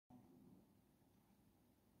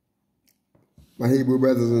My Hebrew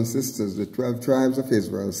brothers and sisters, the 12 tribes of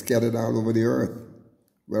Israel scattered all over the earth.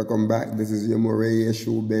 Welcome back. This is your Moreh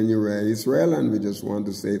Yeshua Ben Uriah Israel, and we just want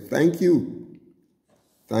to say thank you.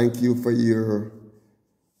 Thank you for your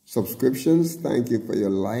subscriptions. Thank you for your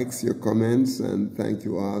likes, your comments, and thank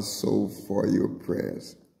you also for your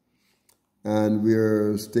prayers. And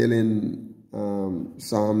we're still in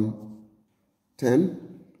Psalm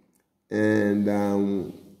 10, and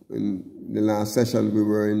in the last session we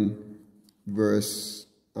were in verse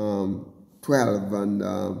 12, and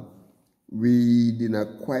we did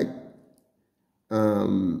not quite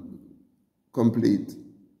complete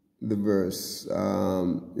the verse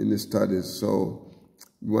in the studies. So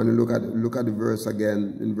we want to look at the verse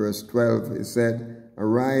again. In verse 12, it said,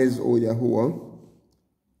 "Arise, O Yahuwah,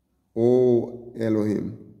 O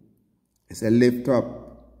Elohim." It said, "Lift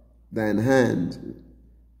up thine hand,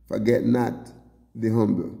 forget not the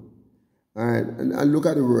humble." All right, and look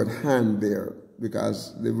at the word hand there,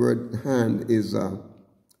 because the word hand is a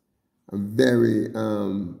very,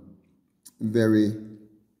 very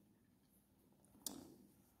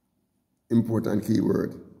important key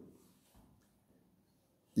word.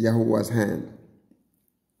 Yahuwah's hand.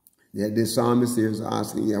 The psalmist here is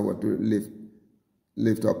asking Yahuwah to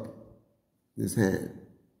lift up his hand.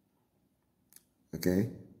 Okay?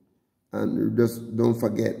 And just don't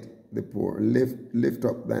forget the poor. Lift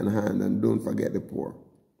up thine hand and don't forget the poor.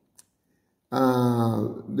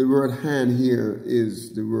 The word hand here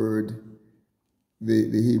is the word,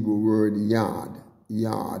 the Hebrew word yad,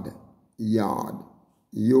 yod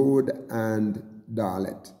and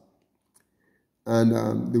dalet.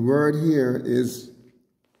 And the word here is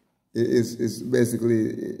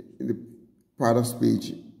basically, the part of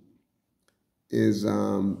speech is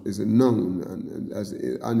a noun, and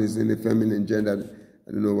is in the feminine gender.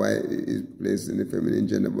 I don't know why it's placed in the feminine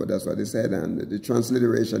gender, but that's what they said. And the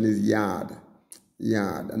transliteration is yad,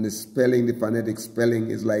 and the spelling, the phonetic spelling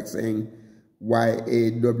is like saying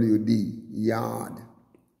Y-A-W-D, yad,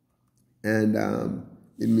 and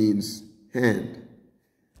it means hand.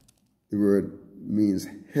 The word means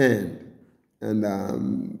hand, and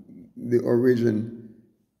the origin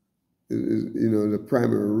is, the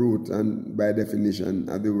primary root, and by definition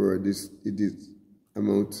of the word it is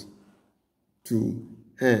amount to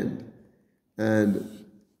hand. And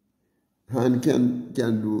hand can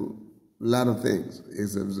do a lot of things.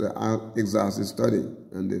 It's an exhaustive study,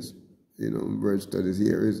 and this word studies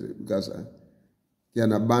here is because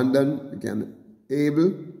can abandon, can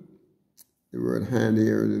able. The word hand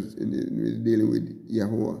here is dealing with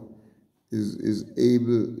Yahuwah. Is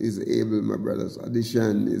able, my brothers.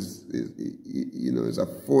 Addition is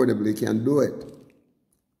affordable. He can do it.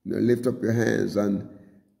 Lift up your hands, and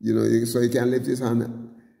so he can lift his hand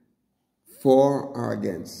for or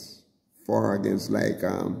against. For or against, like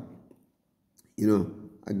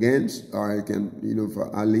against, or he can, for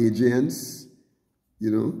allegiance,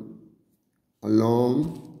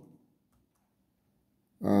 along,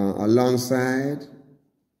 alongside.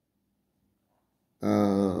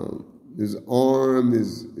 His arm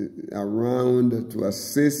is around to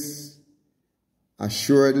assist,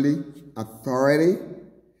 assuredly, authority,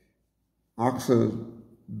 also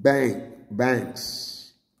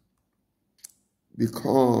banks,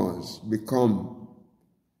 because, become,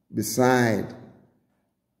 beside.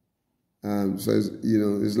 So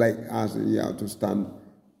it's like asking you to stand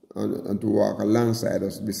and to walk alongside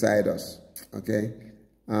us, beside us. Okay,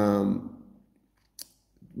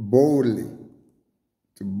 boldly.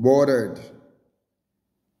 Bordered,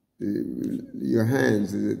 your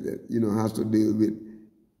hands, has to deal with,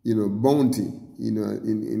 bounty,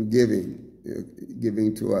 in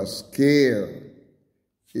giving to us. Care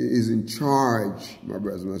is in charge, my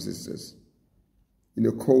brothers and my sisters.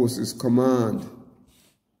 Coast is command.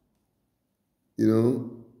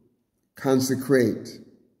 Consecrate.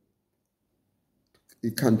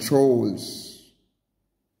 It controls.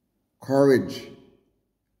 Courage.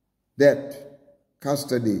 Depth.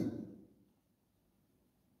 Custody,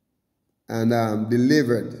 and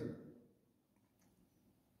delivered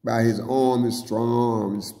by his arm, his strong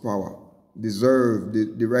arm, his power, deserved the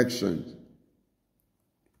direction.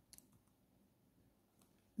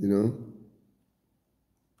 He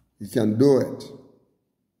can do it.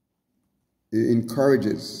 It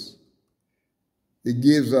encourages. It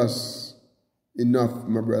gives us enough,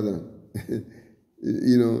 my brother.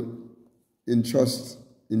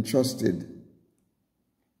 Entrusted.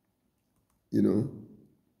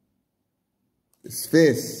 His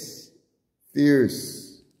face,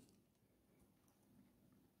 fierce,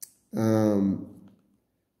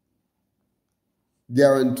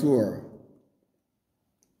 guarantor,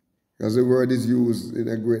 because the word is used in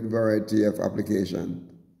a great variety of application.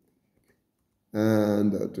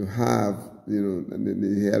 And to have,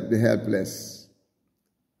 the helpless,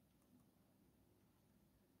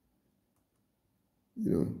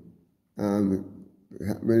 when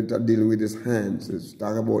it dealing with his hands, it's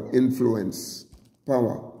talk about influence,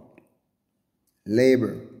 power,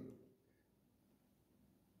 labor,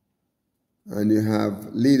 and you have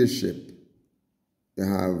leadership, you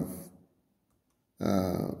have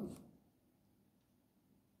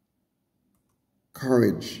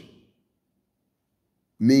courage,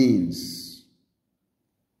 means,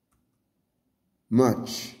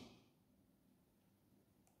 much.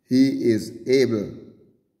 He is able,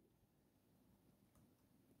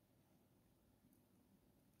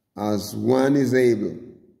 as one is able.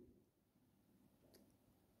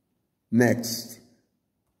 Next,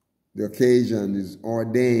 the occasion is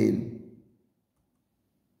ordained.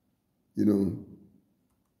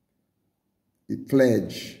 He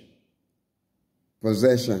pledge,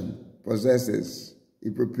 possession, possesses,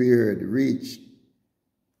 he prepared, reached,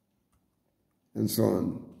 and so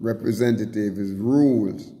on. Representative is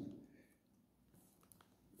rules,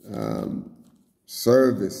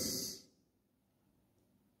 service.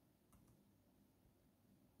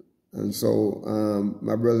 And so,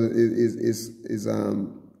 my brother, is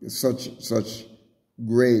such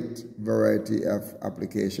great variety of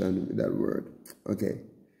application with that word. Okay,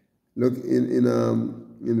 look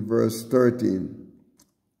in verse 13.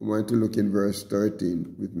 I want to look in verse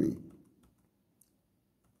 13 with me.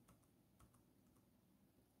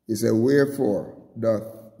 He said, "Wherefore doth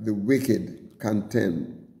the wicked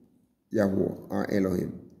contemn YAHUAH, our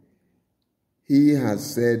Elohim? He has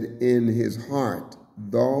said in his heart,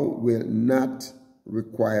 thou wilt not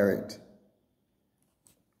require it."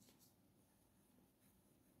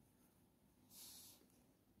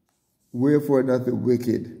 Wherefore doth the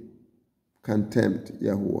wicked contempt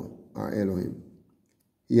YAHUAH, our Elohim?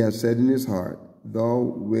 He has said in his heart, thou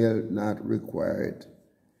wilt not require it.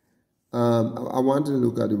 I want to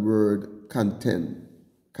look at the word contempt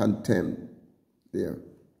there.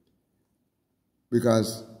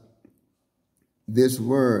 Because this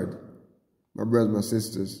word, my brothers, my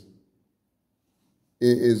sisters,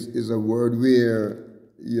 is a word where,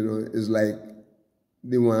 it's like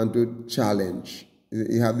they want to challenge.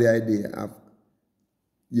 You have the idea of,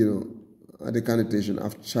 the connotation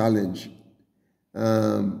of challenge.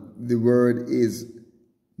 The word is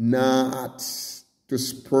not to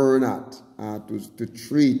spurn at, to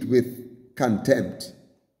treat with contempt.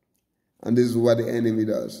 And this is what the enemy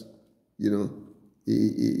does. They're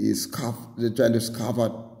trying to scoff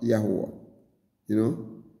at YAHUAH.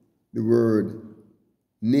 The word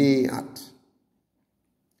ne'at.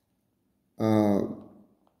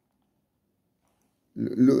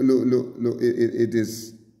 Look, it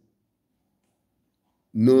is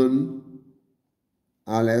nun,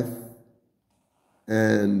 aleph,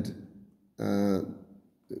 and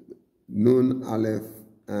nun, aleph,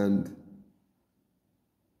 and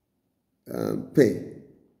pe.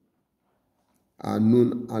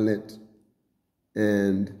 Nun, aleph,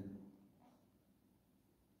 and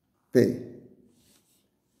pe.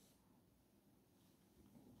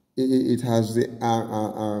 It has the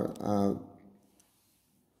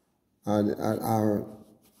our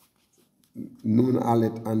nun,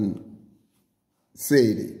 aleph, and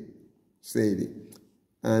Sadie.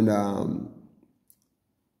 And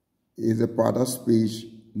is a part of speech,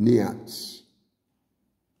 neats.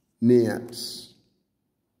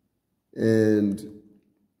 And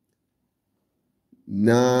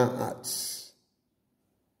naats,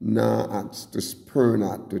 to spurn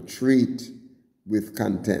at, to treat with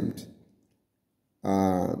contempt.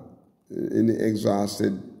 In the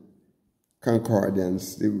exhausted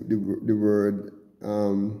concordance, the word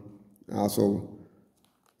also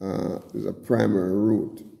is a primary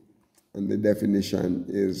root, and the definition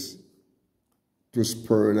is to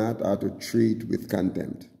spurn at or to treat with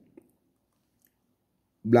contempt.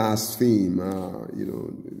 Blaspheme,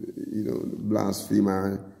 blaspheme,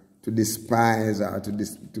 or to despise, or to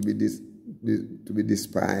be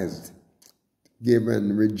despised,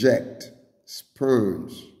 given, reject,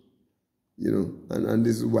 spurns, and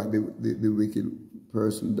this is what the wicked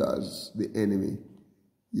person does, the enemy,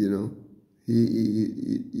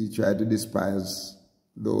 He tried to despise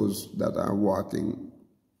those that are walking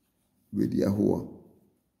with YAHUAH,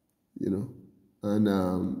 and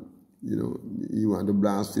you want to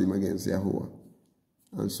blaspheme against YAHUAH,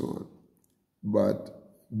 and so on. But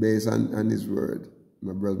based on his word,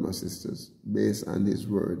 my brothers, my sisters, based on his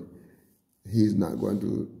word, he's not going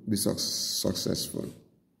to be successful.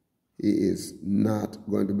 He is not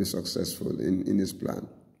going to be successful in his plan.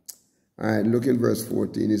 All right, look in verse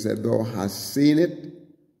 14. He said, thou hast seen it,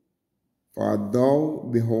 for thou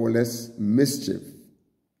beholdest mischief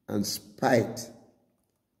and spite,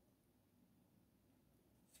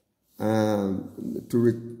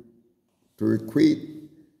 to requite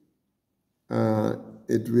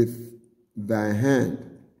it with thy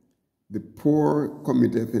hand. The poor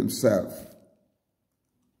committeth himself.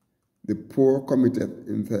 The poor committeth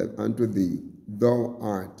himself unto thee. Thou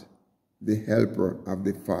art the helper of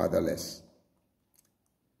the fatherless.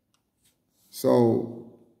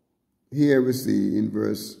 So here we see in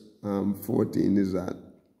verse 14 is that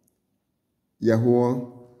YAHUAH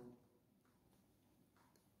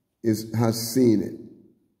has seen it.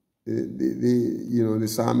 The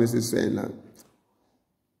psalmist is saying that,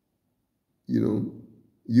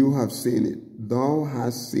 you have seen it. Thou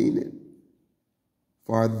hast seen it.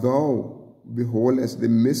 For thou beholdest the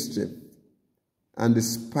mischief and the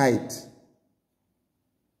spite.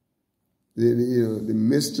 The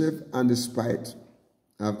mischief and the spite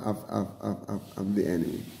of the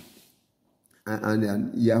enemy.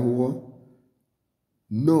 And YAHUAH,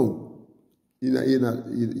 no,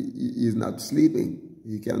 he's not sleeping.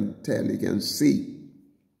 He can tell, he can see.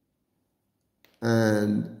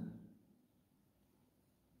 And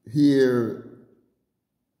here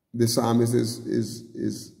the psalmist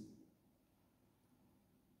is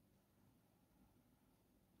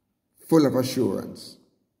full of assurance.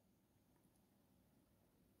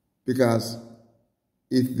 Because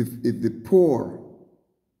if the poor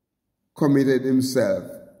committed himself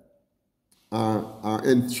or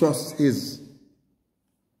entrust his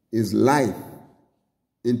life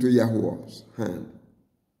into YAHUAH's hand,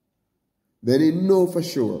 then he know for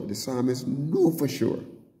sure, the psalmist know for sure,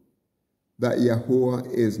 that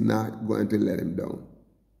YAHUAH is not going to let him down.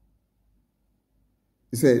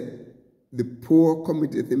 He said, the poor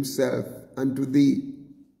committeth himself unto thee.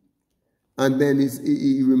 And then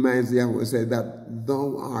he reminds YAHUAH, said that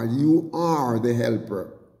you are the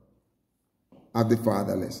helper of the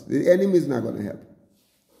fatherless. The enemy is not going to help.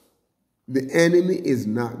 The enemy is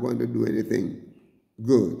not going to do anything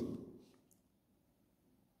good.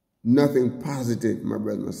 Nothing positive, my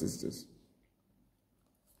brothers and sisters.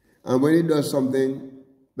 And when he does something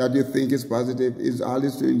that you think is positive, all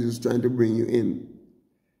he's doing is trying to bring you in.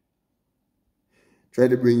 Try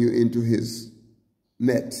to bring you into his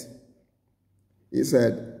net. He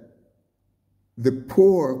said, the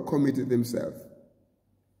poor committed himself.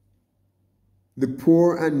 The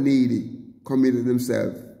poor and needy committed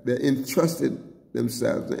themselves. They entrusted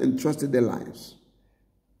themselves. They entrusted their lives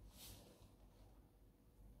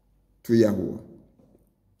to YAHUAH.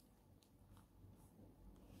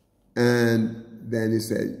 And then he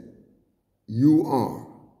said, you are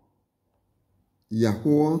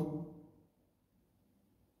YAHUAH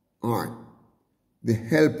art the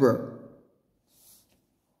helper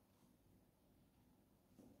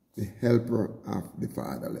of the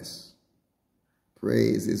fatherless.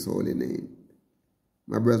 Praise his holy name.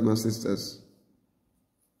 My brothers, my sisters,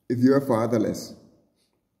 if you're fatherless,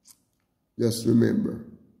 just remember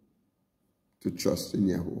to trust in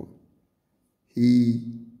YAHUAH. He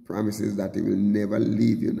promises that he will never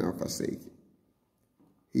leave you nor forsake you.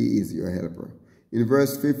 He is your helper. In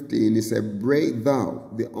verse 15, he said, break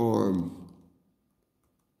thou the arm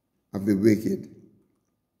of the wicked,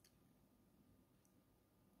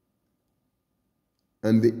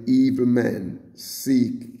 and the evil man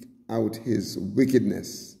seek out his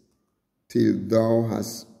wickedness till thou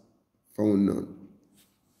hast found none.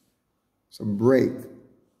 So break.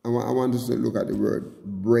 I want us to look at the word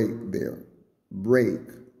break there. Break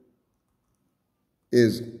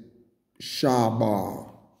is shabar.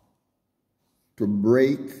 To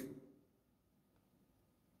break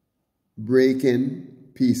in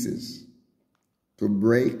pieces. To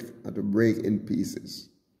break or to break in pieces.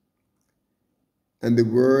 And the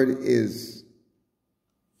word is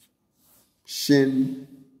shin,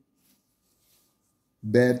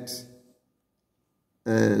 bet,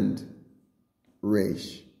 and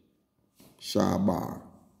resh. Shabar.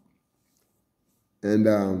 And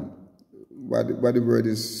what the word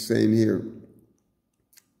is saying here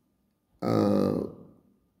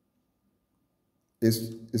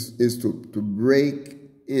is to break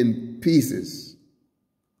in pieces.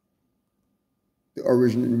 The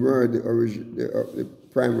original word, the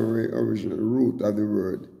primary original root of the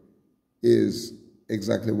word is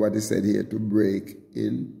exactly what is said here, to break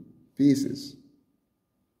in pieces.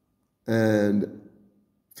 And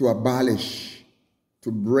to abolish,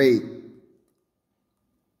 to break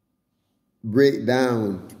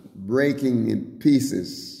down, breaking in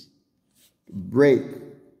pieces, break,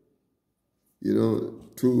 to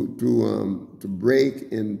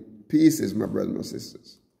break in pieces, my brothers and my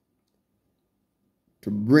sisters. To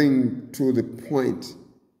bring to the point,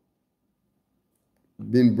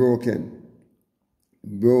 being broken,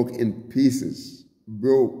 broke in pieces,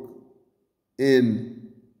 broke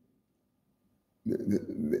in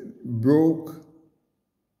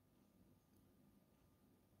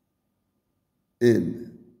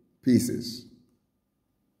pieces,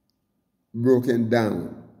 broken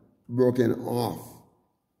down, broken off.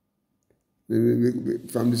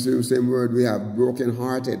 From the same word we have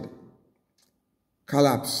broken-hearted,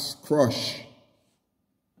 collapse, crush,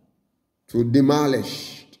 to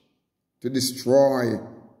demolish, to destroy,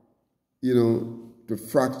 to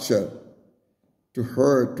fracture, to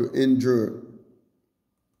hurt, to injure,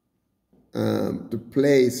 to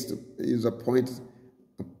place, to use a point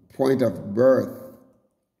of birth,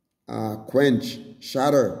 quench,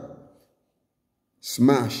 shatter,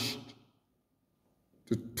 smashed,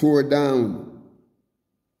 to tore down,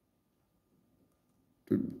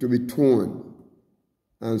 to be torn.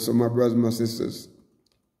 And so, my brothers and my sisters,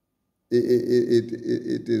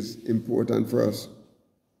 it is important for us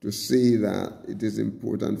to see that. It is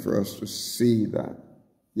important for us to see that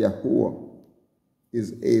YAHUAH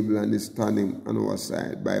is able and is standing on our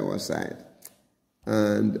side, by our side,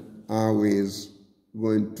 and always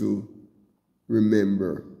going to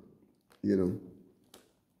remember,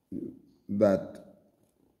 that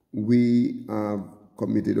we have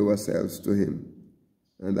committed ourselves to Him,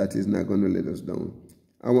 and that He's not going to let us down.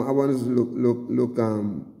 I want us to look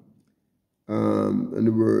on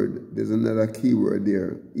the word. There's another key word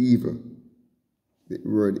there, evil. The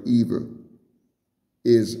word evil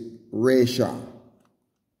is Resha.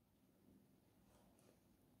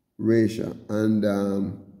 Resha. And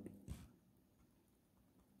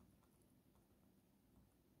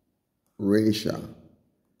Resha.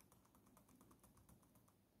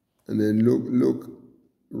 And then look,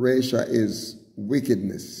 Resha is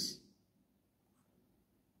wickedness.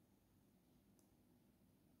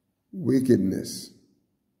 Wickedness.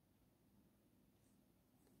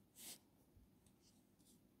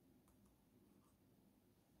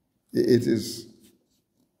 It is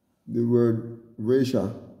the word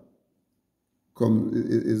Resha.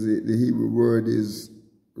 The Hebrew word is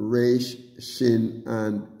Resh, Shin,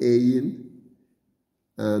 and Ayin.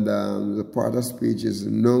 And the part of speech is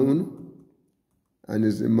known and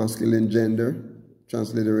is the masculine gender.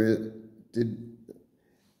 Transliterated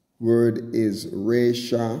word is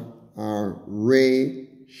Resha or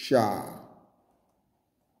Resha.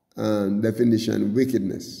 And definition,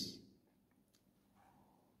 wickedness.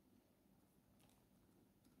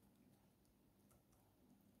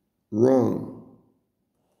 Wrong.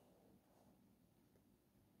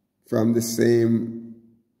 From the same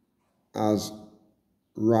as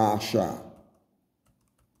Rasha.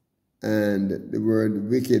 And the word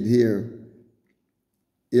wicked here,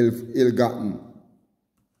 ill-gotten,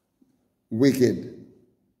 wicked,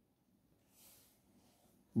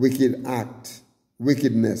 wicked act,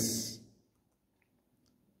 wickedness.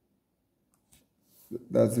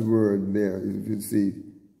 That's the word there. If you see,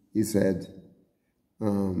 he said,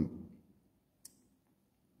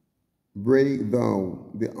 break thou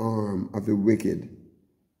the arm of the wicked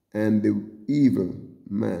and the evil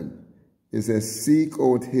man. It says, seek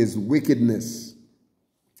out his wickedness.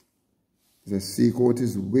 It says, seek out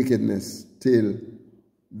his wickedness till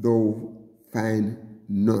thou find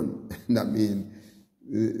none. That means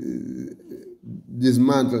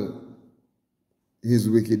dismantle his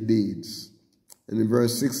wicked deeds. And in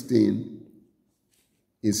verse 16,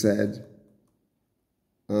 he said,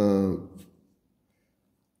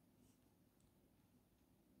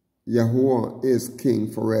 YAHUAH is king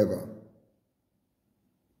forever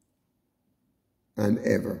and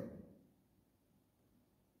ever.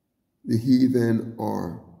 The heathen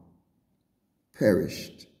are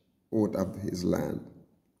perished out of his land.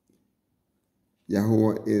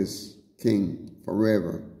 YAHUAH is king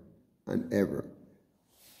forever and ever.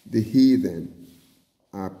 The heathen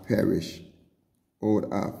are perished out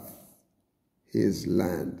of his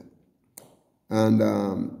land. And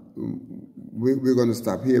we're going to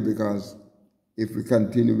stop here, because if we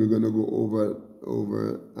continue, we're going to go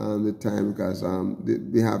over the time, because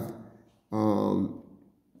we have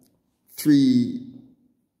 3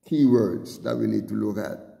 keywords that we need to look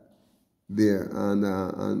at there,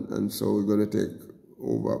 and so we're going to take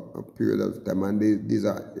over a period of time, and these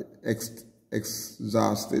are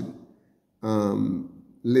exhausted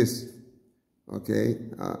list, okay,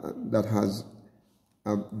 that has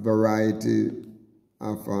a variety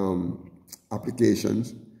of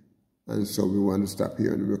applications, and so we want to stop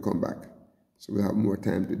here and we'll come back, so we have more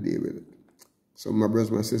time to deal with it. So my brothers,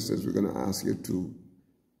 my sisters, we're going to ask you to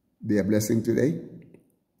be a blessing today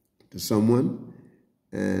to someone,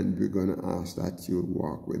 and we're going to ask that you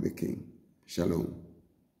walk with the King. Shalom.